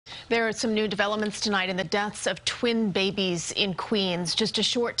There are some new developments tonight in the deaths of twin babies in Queens. Just a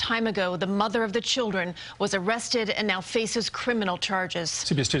short time ago, the mother of the children was arrested and now faces criminal charges.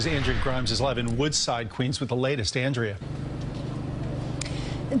 CBS 2's Andrea Grymes is live in Woodside, Queens with the latest. Andrea.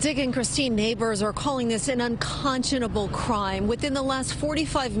 Dick and Christine neighbors are calling this an unconscionable crime. Within the last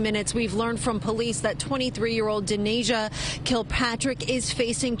 45 minutes, we've learned from police that 23-year-old Denasia Kilpatrick is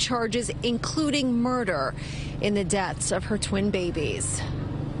facing charges including murder in the deaths of her twin babies.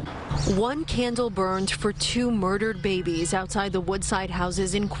 One candle burned for two murdered babies outside the Woodside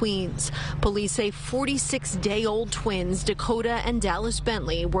houses in Queens. Police say 46-day-old twins Dakota and Dallas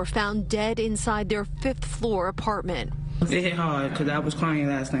Bentley were found dead inside their fifth-floor apartment. It hit hard because I was crying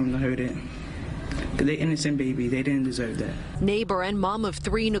last time when I heard it. They're innocent babies. They didn't deserve that. Neighbor and mom of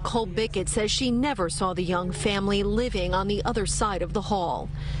three, Nicole Bickett, says she never saw the young family living on the other side of the hall.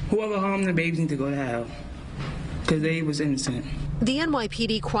 Whoever harmed the babies need to go to hell because they was innocent. The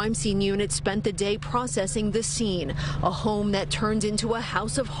NYPD crime scene unit spent the day processing the scene, a home that turned into a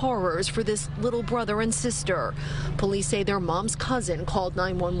house of horrors for this little brother and sister. Police say their mom's cousin called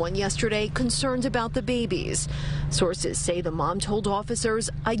 911 yesterday concerned about the babies. Sources say the mom told officers,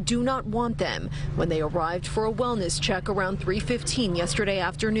 "I do not want them," when they arrived for a wellness check around 3:15 yesterday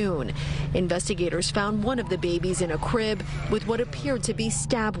afternoon. Investigators found one of the babies in a crib with what appeared to be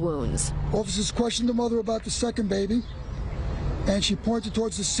stab wounds. Officers questioned the mother about the second baby, and she pointed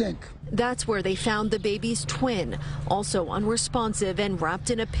towards the sink. That's where they found the baby's twin, also unresponsive and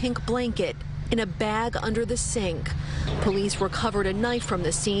wrapped in a pink blanket, in a bag under the sink. Police recovered a knife from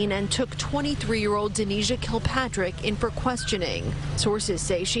the scene and took 23-year-old Denasia Kilpatrick in for questioning. Sources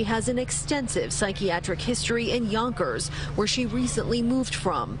say she has an extensive psychiatric history in Yonkers, where she recently moved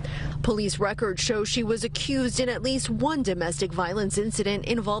from. Police records show she was accused in at least one domestic violence incident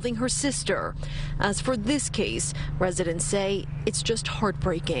involving her sister. As for this case, residents say it's just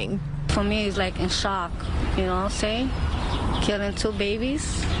heartbreaking. For me, it's like in shock, you know what I'm saying? Killing two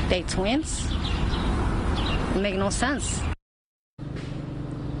babies, they twins. It makes no sense.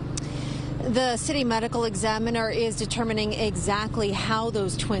 The city medical examiner is determining exactly how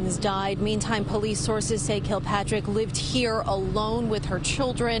those twins died. Meantime, police sources say Kilpatrick lived here alone with her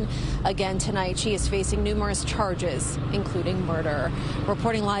children. Again tonight, she is facing numerous charges, including murder.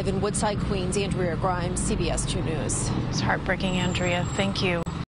 Reporting live in Woodside, Queens, Andrea Grymes, CBS 2 News. It's heartbreaking, Andrea. Thank you.